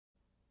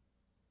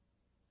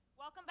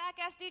Welcome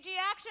back, SDG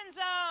Action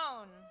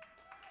Zone.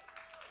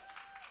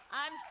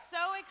 I'm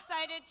so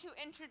excited to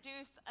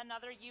introduce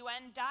another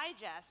UN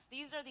Digest.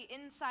 These are the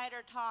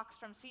insider talks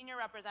from senior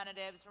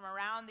representatives from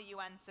around the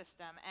UN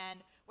system,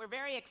 and we're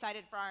very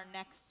excited for our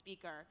next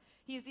speaker.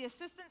 He's the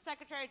Assistant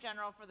Secretary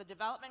General for the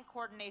Development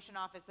Coordination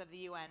Office of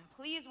the UN.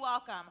 Please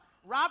welcome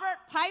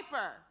Robert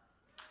Piper.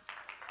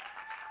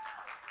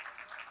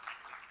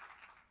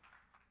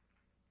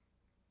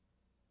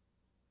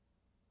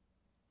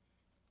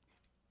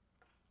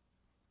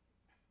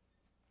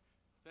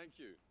 Thank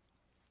you.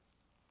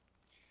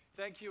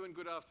 Thank you and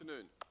good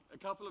afternoon. A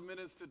couple of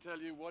minutes to tell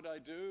you what I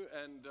do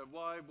and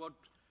why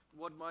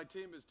what my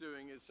team is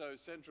doing is so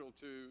central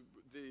to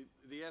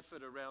the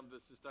effort around the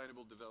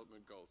Sustainable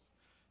Development Goals.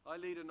 I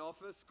lead an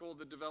office called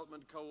the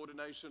Development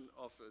Coordination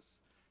Office.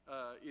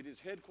 It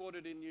is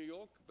headquartered in New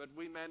York, but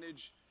we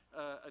manage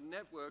a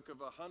network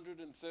of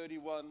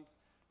 131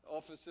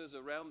 offices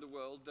around the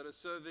world that are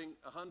serving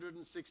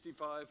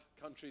 165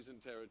 countries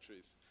and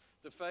territories.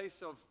 The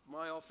face of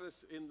my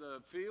office in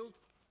the field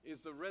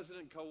is the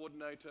resident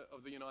coordinator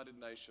of the United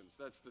Nations.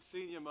 That's the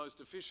senior most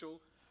official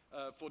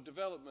for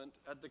development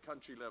at the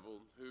country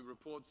level, who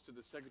reports to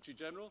the Secretary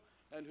General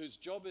and whose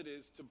job it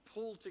is to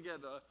pull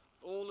together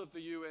all of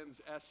the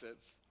UN's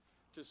assets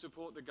to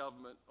support the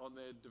government on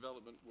their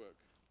development work.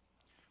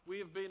 We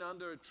have been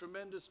under a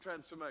tremendous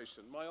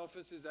transformation. My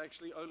office is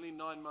actually only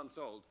 9 months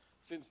old,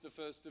 since the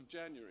 1st of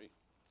January.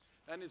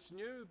 And it's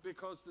new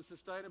because the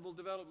Sustainable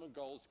Development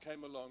Goals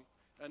came along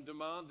and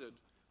demanded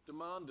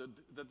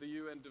that the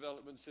UN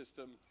development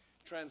system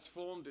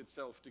transformed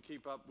itself to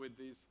keep up with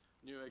these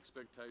new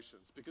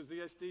expectations. Because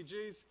the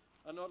SDGs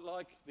are not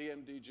like the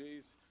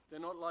MDGs, they're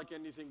not like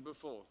anything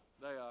before.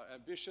 They are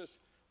ambitious,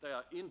 they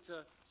are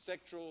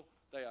intersectoral,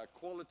 they are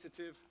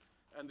qualitative,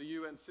 and the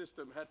UN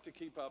system had to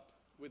keep up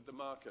with the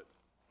market.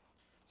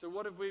 So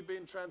what have we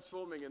been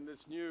transforming in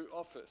this new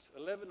office?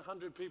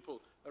 1,100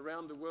 people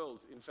around the world,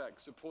 in fact,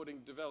 supporting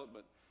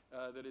development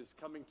that is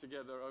coming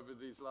together over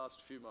these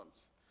last few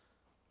months.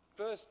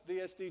 First, the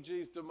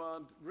SDGs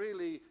demand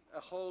really a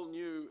whole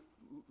new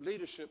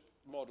leadership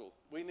model.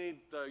 We need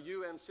the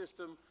UN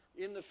system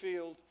in the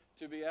field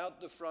to be out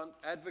the front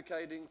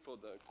advocating for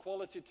the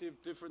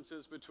qualitative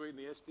differences between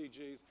the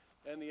SDGs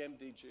and the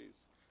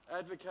MDGs,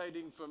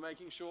 advocating for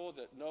making sure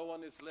that no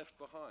one is left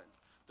behind,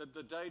 that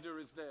the data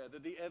is there,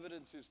 that the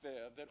evidence is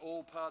there, that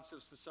all parts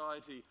of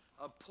society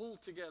are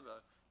pulled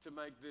together to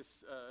make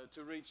this,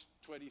 to reach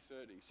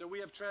 2030. So we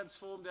have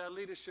transformed our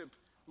leadership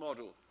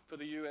model for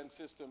the UN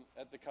system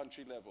at the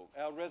country level.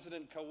 Our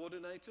resident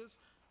coordinators,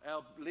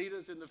 our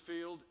leaders in the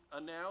field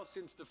are now,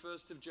 since the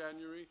 1st of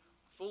January,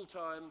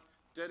 full-time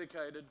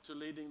dedicated to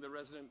leading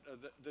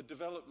the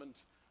development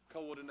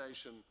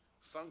coordination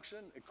function,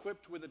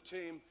 equipped with a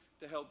team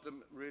to help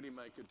them really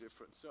make a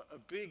difference. So a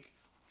big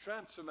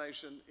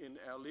transformation in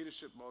our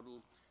leadership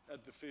model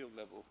at the field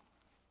level.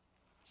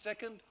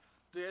 Second,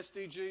 the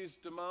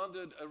SDGs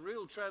demanded a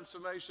real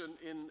transformation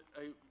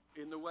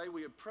in the way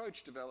we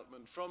approach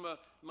development, from a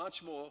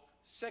much more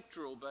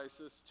sectoral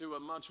basis to a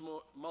much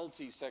more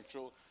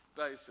multi-sectoral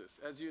basis.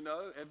 As you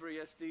know, every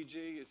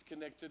SDG is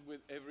connected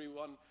with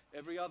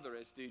every other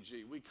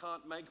SDG. We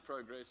can't make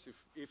progress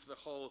if the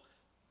whole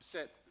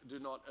set do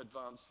not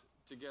advance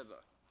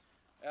together.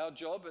 Our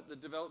job at the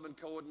Development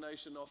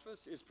Coordination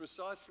Office is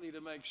precisely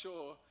to make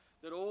sure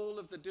that all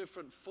of the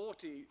different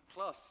 40+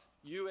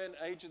 UN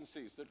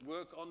agencies that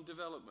work on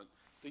development,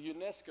 the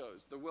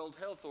UNESCOs, the World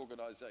Health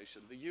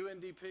Organization, the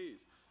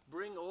UNDPs,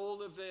 bring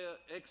all of their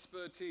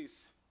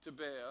expertise to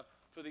bear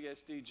for the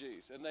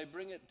SDGs. And they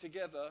bring it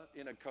together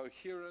in a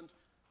coherent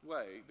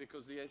way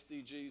because the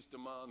SDGs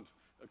demand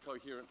a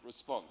coherent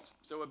response.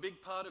 So a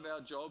big part of our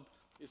job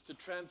is to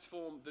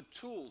transform the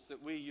tools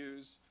that we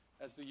use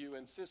as the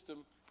UN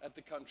system at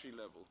the country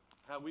level.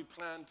 How we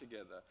plan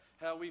together,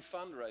 how we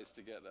fundraise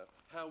together,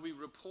 how we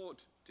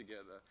report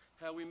together,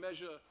 how we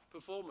measure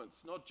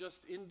performance, not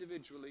just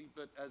individually,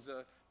 but as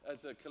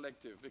a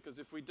collective. Because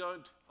if we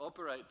don't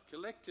operate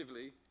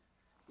collectively,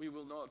 we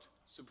will not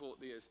support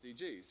the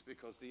SDGs,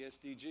 because the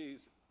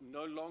SDGs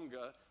no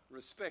longer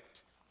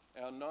respect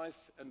our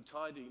nice and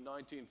tidy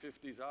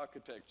 1950s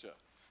architecture.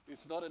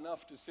 It's not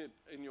enough to sit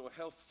in your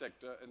health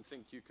sector and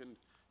think you can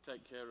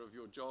take care of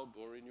your job,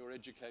 or in your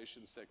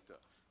education sector.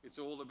 It's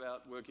all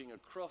about working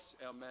across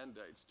our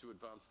mandates to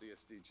advance the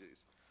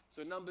SDGs.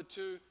 So number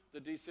two,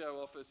 the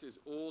DCO office is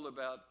all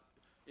about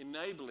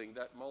enabling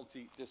that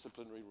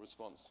multidisciplinary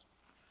response.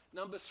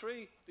 Number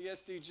three, the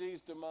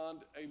SDGs demand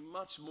a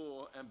much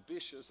more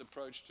ambitious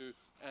approach to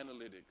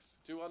analytics,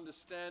 to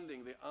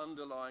understanding the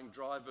underlying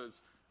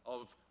drivers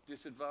of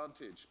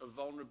disadvantage, of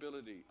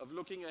vulnerability, of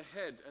looking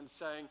ahead and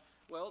saying,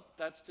 well,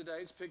 that's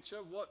today's picture.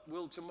 What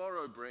will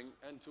tomorrow bring,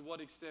 and to what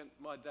extent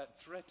might that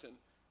threaten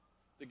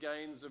the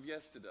gains of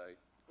yesterday,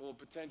 or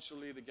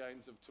potentially the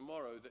gains of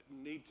tomorrow that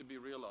need to be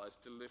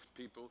realized to lift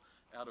people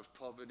out of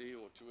poverty,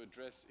 or to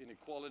address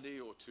inequality,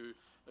 or to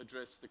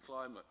address the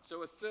climate.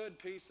 So a third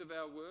piece of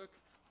our work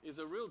is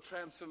a real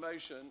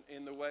transformation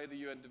in the way the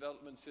UN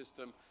development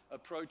system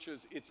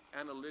approaches its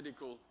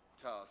analytical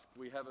task.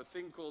 We have a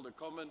thing called a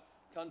common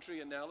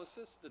country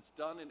analysis that's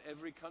done in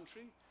every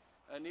country,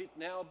 and it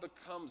now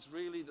becomes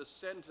really the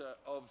center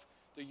of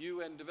the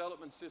UN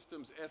Development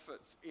System's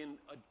efforts in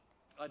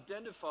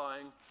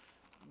identifying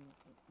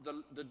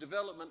the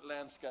development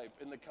landscape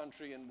in the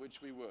country in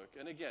which we work.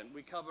 And again,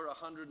 we cover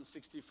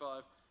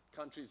 165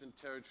 countries and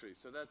territories,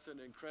 so that's an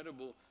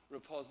incredible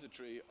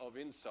repository of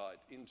insight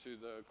into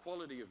the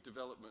quality of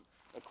development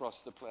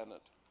across the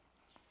planet.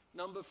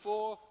 Number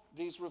 4,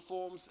 these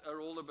reforms are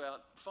all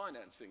about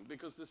financing,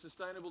 because the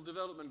Sustainable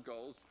Development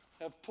Goals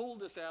have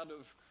pulled us out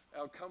of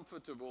our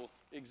comfortable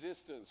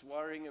existence,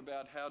 worrying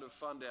about how to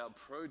fund our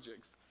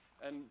projects,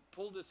 and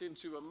pulled us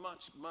into a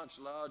much, much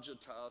larger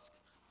task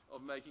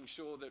of making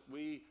sure that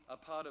we are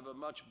part of a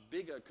much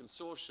bigger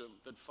consortium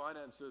that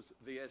finances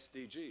the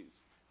SDGs,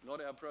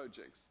 not our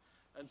projects.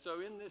 And so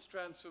in this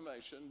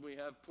transformation, we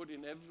have put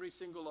in every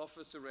single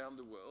office around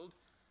the world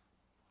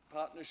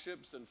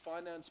partnerships and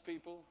finance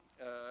people,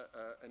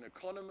 an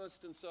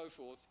economist and so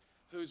forth,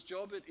 whose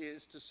job it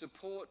is to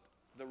support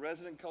the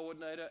resident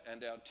coordinator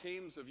and our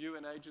teams of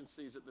UN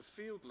agencies at the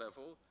field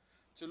level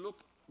to look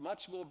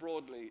much more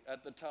broadly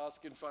at the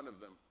task in front of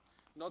them.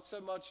 Not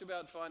so much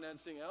about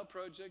financing our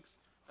projects,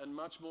 and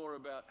much more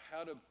about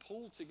how to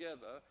pull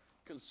together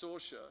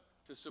consortia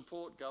to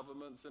support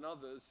governments and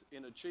others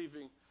in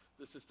achieving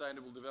the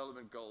Sustainable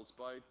Development Goals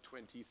by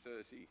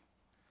 2030.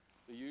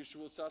 The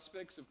usual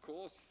suspects, of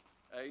course,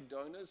 aid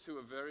donors, who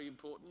are very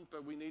important,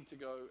 but we need to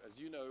go, as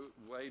you know,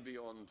 way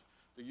beyond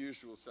the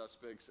usual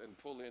suspects and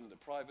pull in the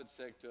private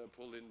sector,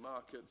 pull in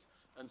markets,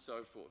 and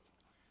so forth.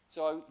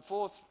 So,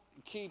 fourth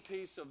key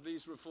piece of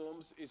these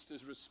reforms is to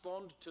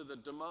respond to the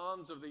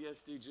demands of the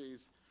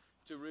SDGs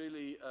to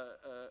really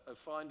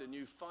find a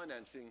new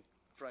financing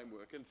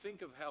framework and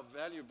think of how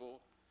valuable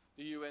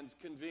the UN's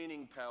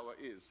convening power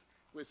is.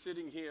 We're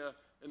sitting here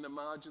in the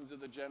margins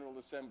of the General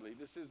Assembly.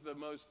 This is the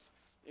most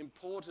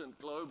important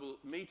global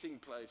meeting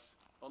place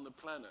on the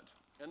planet.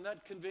 And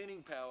that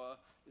convening power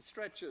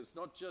stretches,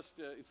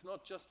 it's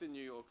not just in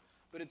New York,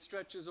 but it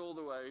stretches all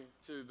the way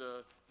to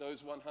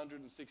those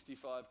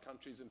 165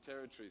 countries and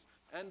territories,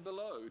 and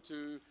below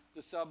to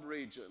the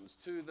sub-regions,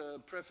 to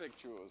the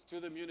prefectures, to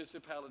the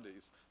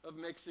municipalities of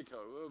Mexico,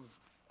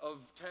 of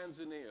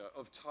Tanzania,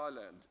 of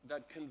Thailand.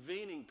 That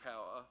convening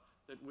power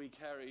that we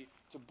carry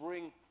to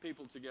bring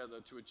people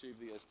together to achieve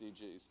the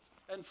SDGs.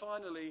 And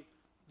finally,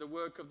 the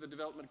work of the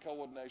Development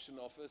Coordination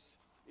Office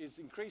is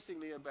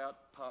increasingly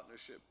about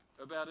partnership,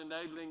 about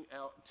enabling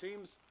our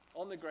teams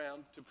on the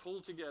ground to pull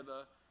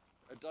together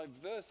a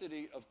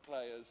diversity of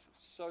players,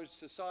 so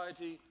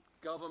society,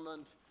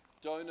 government,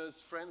 donors,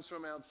 friends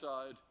from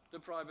outside, the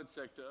private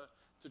sector,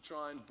 to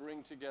try and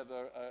bring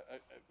together a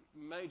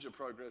major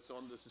progress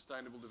on the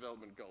Sustainable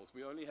Development Goals.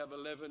 We only have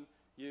 11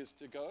 years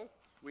to go.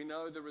 We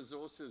know the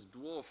resources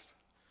dwarf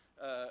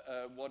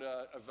what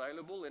are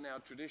available in our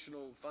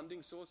traditional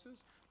funding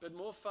sources, but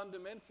more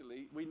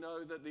fundamentally, we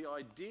know that the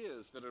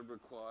ideas that are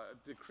required,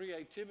 the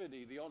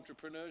creativity, the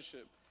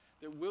entrepreneurship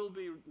that will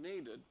be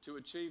needed to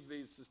achieve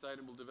these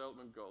Sustainable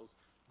Development Goals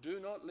do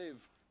not live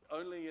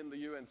only in the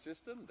UN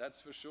system,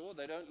 that's for sure.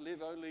 They don't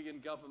live only in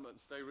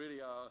governments. They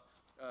really are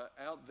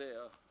out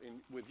there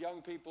with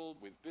young people,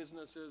 with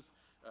businesses,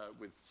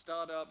 with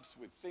startups,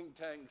 with think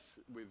tanks,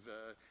 with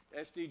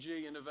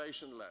SDG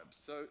innovation labs.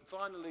 So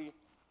finally,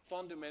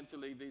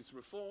 fundamentally, these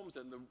reforms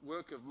and the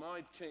work of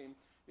my team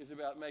is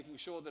about making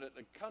sure that at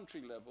the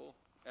country level,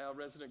 our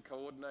resident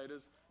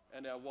coordinators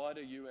and our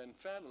wider UN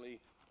family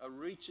are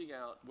reaching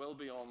out well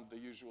beyond the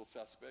usual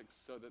suspects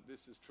so that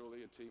this is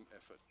truly a team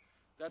effort.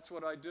 That's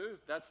what I do.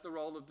 That's the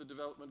role of the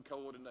Development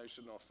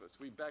Coordination Office.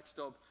 We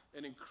backstop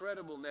an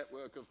incredible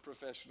network of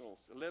professionals,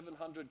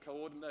 1,100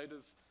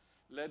 coordinators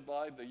led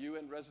by the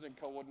UN resident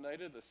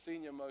coordinator, the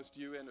senior most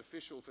UN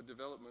official for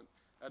development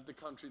at the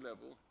country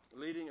level,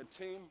 leading a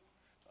team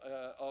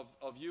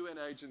of UN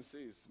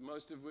agencies,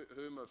 most of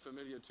whom are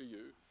familiar to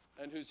you,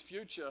 and whose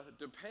future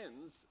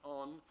depends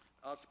on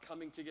us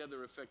coming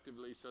together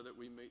effectively so that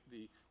we meet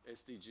the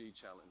SDG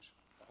challenge.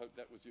 I hope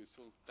that was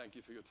useful. Thank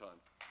you for your time.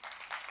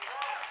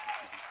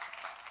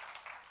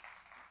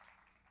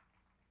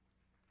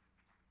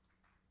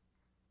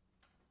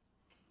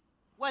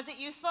 Was it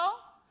useful?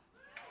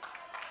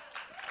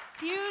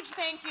 Huge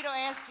thank you to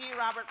ASG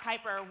Robert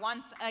Piper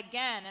once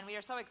again, and we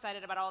are so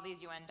excited about all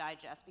these UN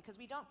digests because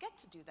we don't get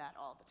to do that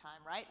all the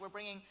time, right? We're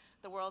bringing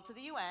the world to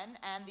the UN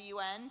and the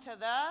UN to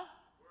the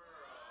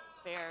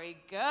world. Very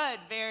good,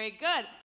 very good.